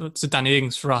to Danny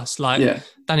Ings for us. Like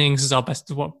Danny Ings is our best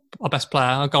player,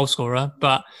 our goal scorer,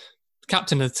 but the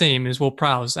captain of the team is Ward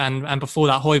Prowse, and before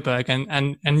that Højbjerg,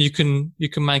 and you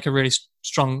can make a really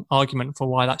strong argument for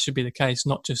why that should be the case,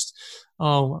 not just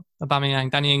Aubameyang.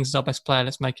 Danny Ings is our best player,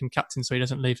 let's make him captain so he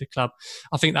doesn't leave the club.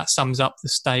 I think that sums up the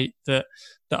state that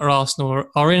our Arsenal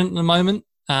are in at the moment.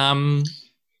 I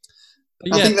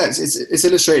think it's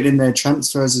illustrated in their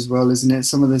transfers as well, isn't it?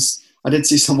 Some of this. I did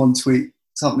see someone tweet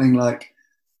something like,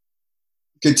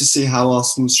 good to see how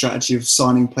Arsenal's strategy of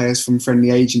signing players from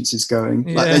friendly agents is going.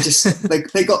 Yeah. Like they just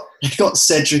they got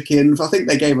Cedric in. I think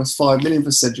they gave us 5 million for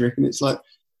Cedric, and it's like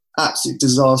absolute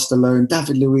disaster loan.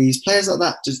 David Luiz, players like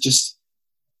that just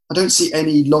I don't see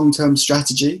any long-term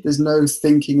strategy. There's no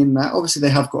thinking in that. Obviously they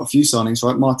have got a few signings,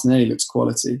 right? Martinelli looks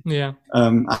quality. Yeah.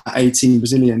 At 18,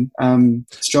 Brazilian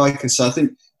striker. So I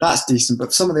think that's decent.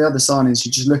 But some of the other signings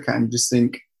you just look at and you just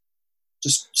think,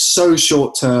 just so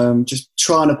short term, just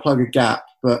trying to plug a gap,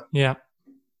 but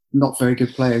not very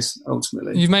good players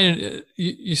ultimately. You've made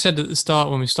you said at the start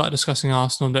when we started discussing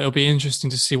Arsenal that it'll be interesting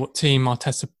to see what team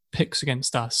Arteta picks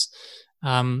against us.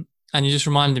 And you just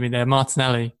reminded me there,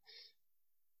 Martinelli.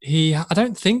 I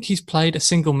don't think he's played a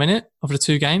single minute of the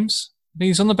 2 games. I think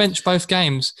he's on the bench both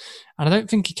games, and I don't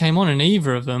think he came on in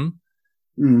either of them.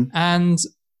 And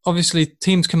obviously,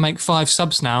 teams can make 5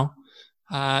 subs now.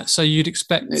 So you'd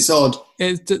expect... It's odd.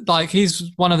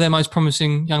 He's one of their most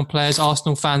promising young players.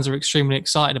 Arsenal fans are extremely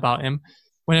excited about him.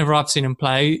 Whenever I've seen him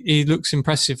play, he looks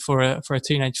impressive for a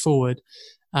teenage forward.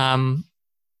 It'll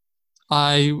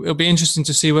be interesting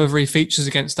to see whether he features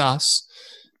against us.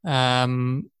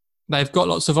 They've got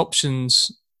lots of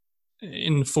options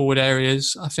in forward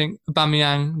areas. I think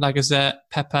Aubameyang, Lacazette,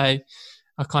 Pepe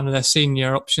are kind of their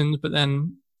senior options, but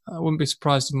then I wouldn't be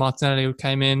surprised if Martinelli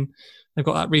came in. They've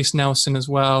got that Reece Nelson as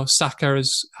well. Saka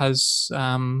has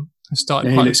started.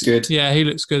 Yeah, he looks good. Yeah, he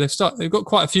looks good. They've got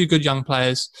quite a few good young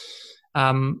players.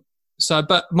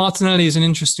 But Martinelli is an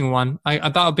interesting one.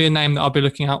 That would be a name that I'll be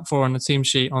looking out for on the team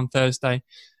sheet on Thursday,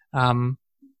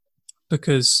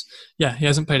 because he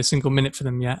hasn't played a single minute for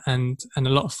them yet, and a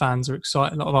lot of fans are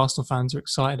excited. A lot of Arsenal fans are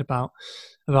excited about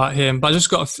him. But I just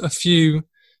got a few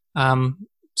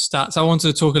stats. I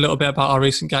wanted to talk a little bit about our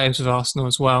recent games with Arsenal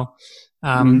as well.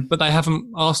 But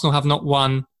Arsenal have not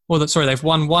won, they've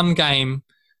won 1 game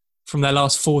from their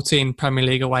last 14 Premier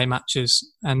League away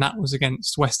matches, and that was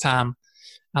against West Ham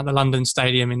at the London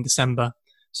Stadium in December.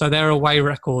 So their away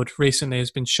record recently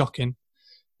has been shocking.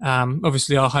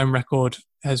 Obviously our home record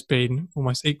has been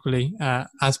almost equally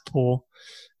as poor.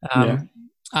 And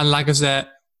Lacazette,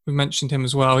 we mentioned him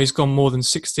as well, he's gone more than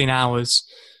 16 hours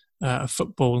of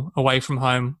football away from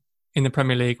home in the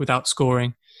Premier League without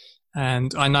scoring.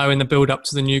 And I know in the build-up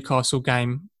to the Newcastle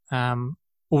game,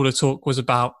 all the talk was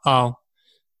about,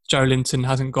 Joe Linton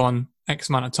hasn't gone X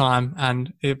amount of time,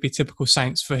 and it would be typical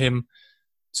Saints for him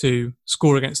to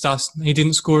score against us. He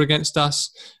didn't score against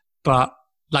us, but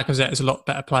Lacazette is a lot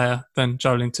better player than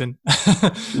Joe Linton.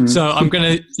 So I'm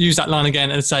going to use that line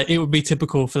again and say it would be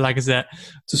typical for Lacazette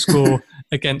to score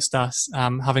against us,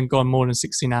 having gone more than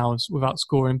 16 hours without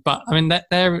scoring. But I mean,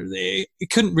 it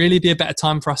couldn't really be a better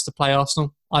time for us to play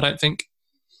Arsenal, I don't think.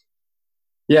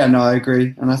 Yeah, no, I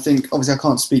agree. And I think, obviously, I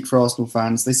can't speak for Arsenal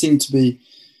fans. They seem to be,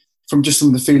 from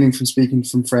the feeling from speaking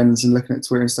from friends and looking at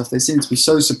Twitter and stuff, they seem to be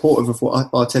so supportive of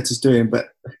what Arteta's doing. But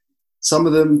some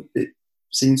of them, it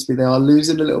seems to be they are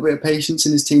losing a little bit of patience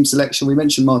in his team selection. We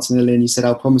mentioned Martinelli and you said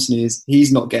how promising he is.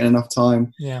 He's not getting enough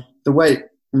time. Yeah. The way,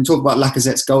 when we talk about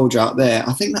Lacazette's goal drought there,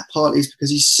 I think that partly is because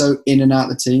he's so in and out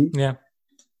of the team. Yeah.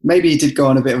 Maybe he did go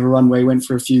on a bit of a run where he went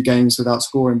for a few games without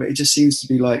scoring, but it just seems to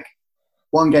be like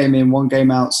one game in, one game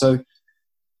out. So,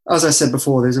 as I said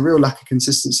before, there's a real lack of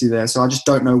consistency there. So I just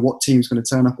don't know what team's going to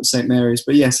turn up at St Mary's.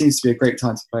 But yeah, it seems to be a great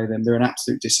time to play them. They're in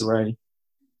absolute disarray.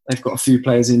 They've got a few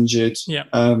players injured. Yeah.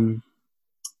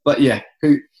 But yeah,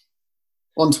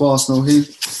 on to Arsenal.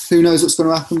 Who knows what's going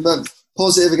to happen? But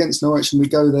positive against Norwich, and we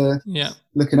go there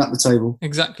looking up the table.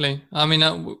 Exactly. I mean,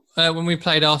 when we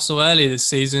played Arsenal earlier this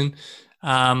season,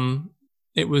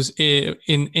 it was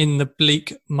in the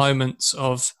bleak moments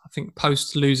of, I think,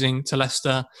 post losing to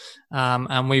Leicester,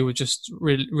 and we were just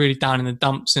really, really down in the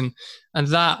dumps, and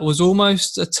that was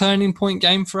almost a turning point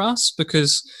game for us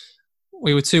because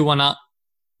we were 2-1 up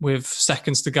with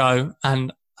seconds to go,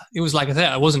 and it was like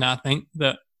that, wasn't it? I think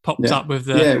that popped up with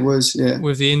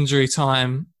with the injury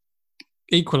time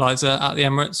equaliser at the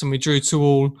Emirates, and we drew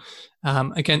 2-2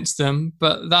 against them.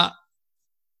 But that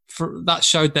that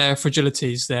showed their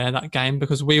fragilities there, that game,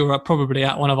 because we were probably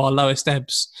at one of our lowest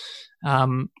ebbs.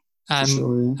 And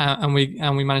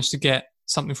we managed to get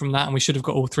something from that, and we should have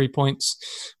got all 3 points.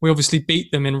 We obviously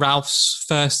beat them in Ralph's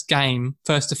first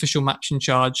official match in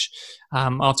charge,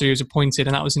 after he was appointed,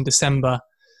 and that was in December.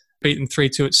 Beat them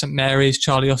 3-2 at St Mary's,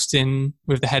 Charlie Austin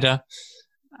with the header.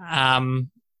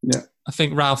 I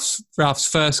think Ralph's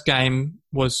first game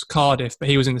was Cardiff, but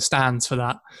he was in the stands for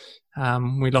that.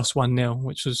 We lost 1-0,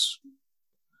 which was,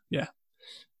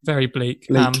 very bleak.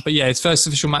 But yeah, his first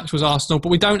official match was Arsenal, but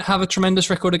we don't have a tremendous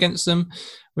record against them.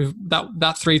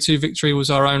 That 3-2 victory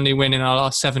was our only win in our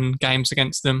last 7 games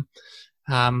against them.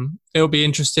 It'll be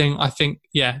interesting. I think,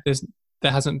 there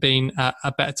hasn't been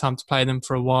a better time to play them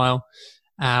for a while.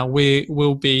 We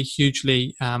will be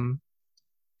hugely. I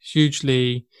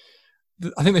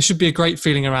think there should be a great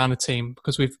feeling around the team,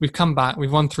 because we've come back,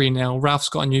 we've won 3-0. Ralph's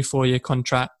got a new 4-year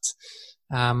contract.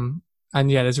 And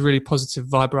there's a really positive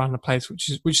vibe around the place, which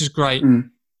is great.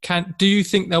 Do you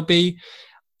think there'll be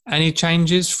any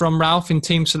changes from Ralph in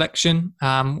team selection?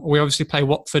 We obviously play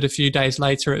Watford a few days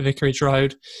later at Vicarage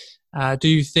Road. Do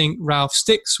you think Ralph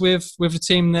sticks with the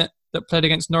team that played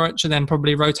against Norwich and then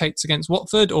probably rotates against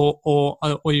Watford, or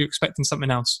are you expecting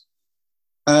something else?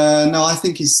 No, I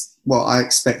think I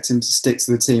expect him to stick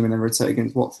to the team and then rotate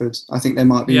against Watford. I think there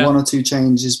might be 1 or 2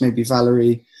 changes, maybe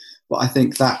Valerie, but I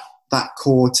think that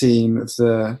core team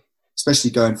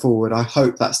especially going forward, I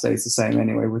hope that stays the same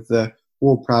anyway, with the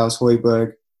Ward-Prowse,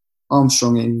 Højbjerg,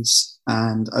 Armstrong-Ings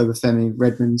and Obafemi,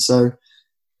 Redmond. So,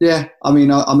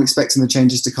 I'm expecting the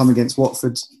changes to come against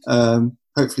Watford.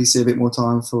 Hopefully see a bit more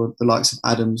time for the likes of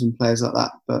Adams and players like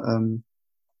that. But,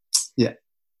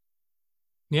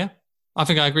 Yeah, I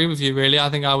think I agree with you, really. I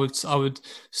think I would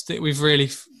stick. We've really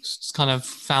kind of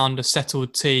found a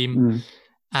settled team.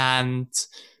 And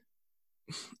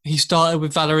he started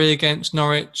with Valerie against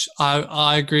Norwich.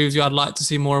 I agree with you. I'd like to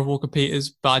see more of Walker Peters,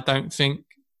 but I don't think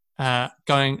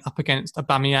going up against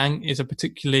Aubameyang is a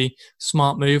particularly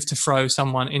smart move to throw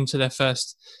someone into their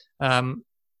first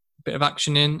bit of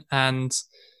action in. And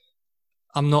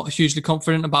I'm not hugely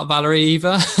confident about Valerie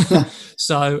either.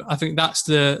 So I think that's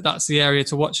the area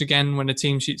to watch again when the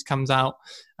team sheets comes out.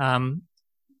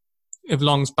 If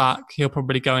Long's back, he'll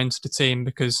probably go into the team,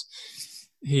 because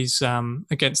he's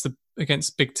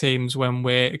against big teams when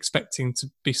we're expecting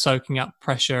to be soaking up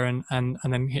pressure and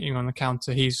then hitting on the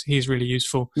counter. He's really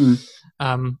useful.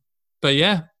 But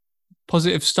yeah,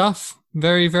 positive stuff.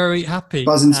 Very, very happy.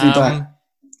 Buzzing to be back.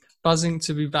 Buzzing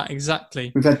to be back,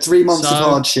 exactly. We've had 3 months of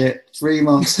hard shit, 3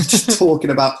 months just talking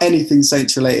about anything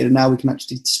Saints related, and now we can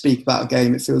actually speak about a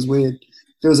game. It feels weird. It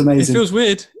feels amazing. It feels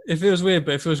weird,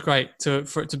 but it feels great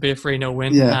for it to be a 3-0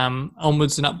 win.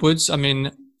 Onwards and upwards. I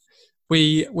mean,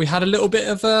 we had a little bit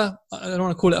of I don't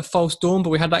want to call it a false dawn, but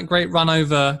we had that great run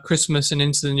over Christmas and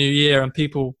into the new year, and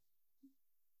people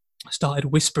started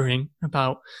whispering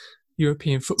about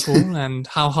European football and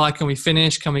how high can we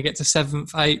finish? Can we get to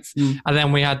 7th, 8th? And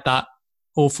then we had that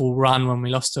awful run when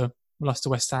we lost to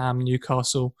West Ham,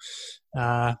 Newcastle,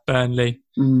 Burnley,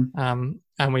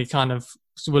 and we kind of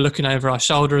were looking over our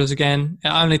shoulders again. It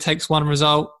only takes one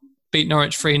result, beat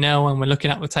Norwich 3-0, and we're looking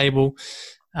at the table.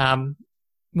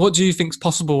 What do you think is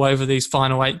possible over these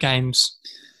final 8 games?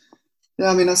 Yeah,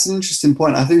 I mean, that's an interesting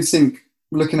point. I do think,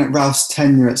 looking at Ralph's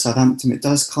tenure at Southampton, it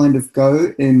does kind of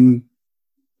go in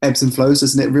ebbs and flows,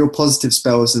 doesn't it? Real positive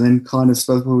spells, and then kind of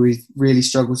spells where we really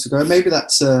struggle to go. Maybe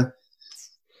that's a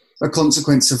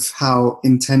consequence of how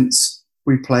intense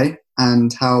we play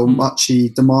and how much he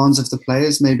demands of the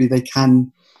players. Maybe they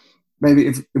can. Maybe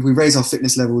if we raise our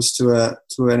fitness levels to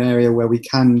an area where we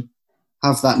can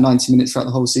have that 90 minutes throughout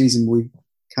the whole season, we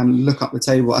can look up the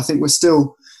table. I think we're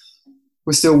still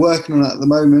working on it at the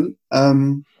moment.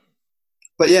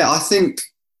 But yeah, I think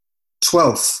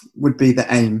 12th would be the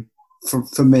aim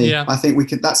for me. Yeah. I think we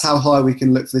could. That's how high we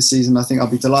can look for this season. I think I'll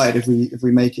be delighted if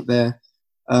we make it there.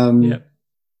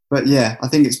 But yeah, I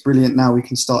think it's brilliant. Now we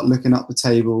can start looking up the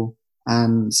table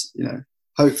and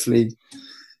hopefully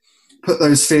put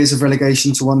those fears of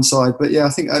relegation to one side. But yeah, I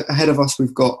think ahead of us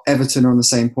we've got Everton on the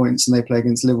same points, and they play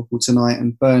against Liverpool tonight,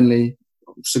 and Burnley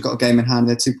also got a game in hand.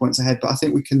 They're 2 points ahead. But I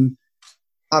think we can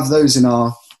have those in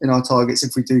our targets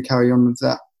if we do carry on with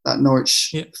that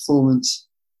Norwich performance.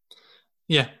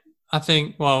 Yeah. I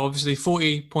think, obviously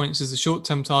 40 points is the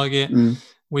short-term target.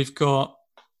 We've got,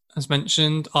 as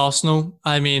mentioned, Arsenal.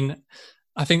 I mean,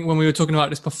 I think when we were talking about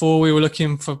this before, we were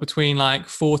looking for between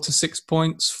 4 to 6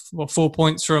 points, 4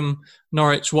 points from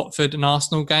Norwich, Watford and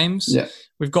Arsenal games. Yeah.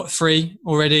 We've got 3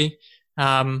 already.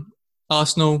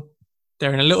 Arsenal,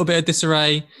 they're in a little bit of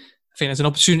disarray. I think there's an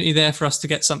opportunity there for us to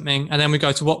get something. And then we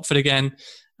go to Watford again.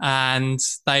 and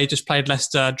they just played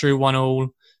Leicester, drew 1-1.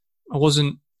 I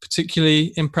wasn't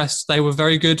particularly impressed. They were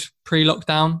very good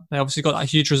pre-lockdown. They obviously got that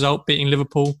huge result, beating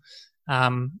Liverpool.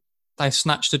 They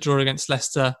snatched a draw against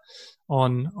Leicester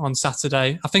on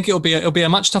Saturday. I think it'll be a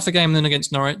much tougher game than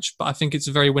against Norwich, but I think it's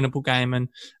a very winnable game, and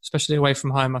especially away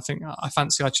from home, I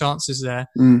fancy our chances there.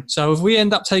 So if we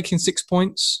end up taking 6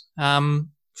 points from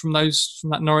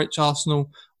that Norwich, Arsenal,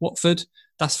 Watford,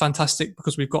 that's fantastic,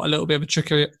 because we've got a little bit of a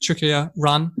trickier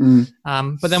run.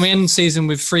 But then we end the season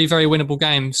with 3 very winnable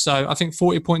games. So I think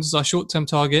 40 points is our short-term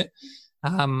target.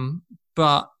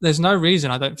 But there's no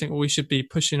reason I don't think we should be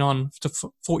pushing on to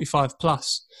 45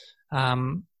 plus.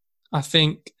 I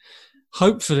think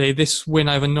hopefully this win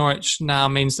over Norwich now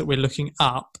means that we're looking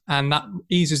up, and that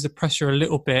eases the pressure a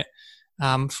little bit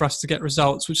for us to get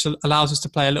results, which allows us to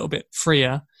play a little bit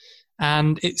freer.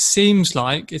 And it seems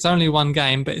like it's only one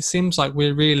game, but it seems like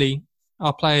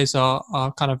our players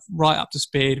are kind of right up to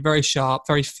speed, very sharp,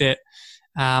 very fit,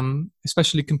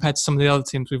 especially compared to some of the other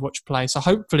teams we've watched play. So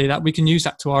hopefully that we can use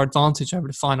that to our advantage over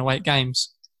the final 8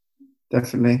 games.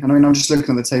 Definitely. And I mean, I'm just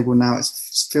looking at the table now. It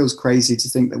feels crazy to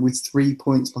think that with 3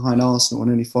 points behind Arsenal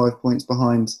and only 5 points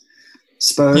behind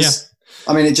Spurs. Yeah.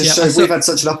 I mean, it just shows we've had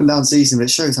such an up and down season, but it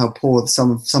shows how poor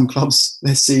some clubs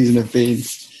this season have been.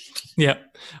 Yeah.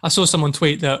 I saw someone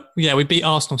tweet that, we beat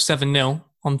Arsenal 7-0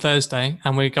 on Thursday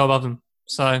and we go above them.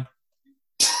 So.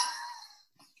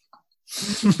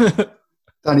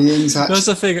 Danny Ings That's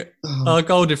the thing. Our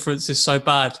goal difference is so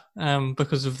bad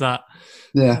because of that.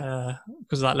 Yeah.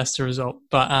 Because of that Leicester result.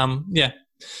 But,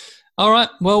 All right.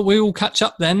 Well, we will catch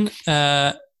up then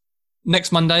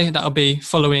next Monday. It'll be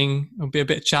a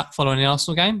bit of chat following the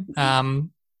Arsenal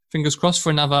game. Fingers crossed for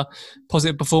another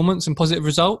positive performance and positive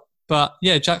result. But,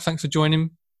 Jack, thanks for joining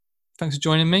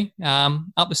me.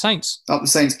 Up the Saints. Up the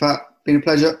Saints, Pat. Been a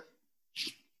pleasure.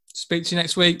 Speak to you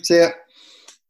next week. See ya.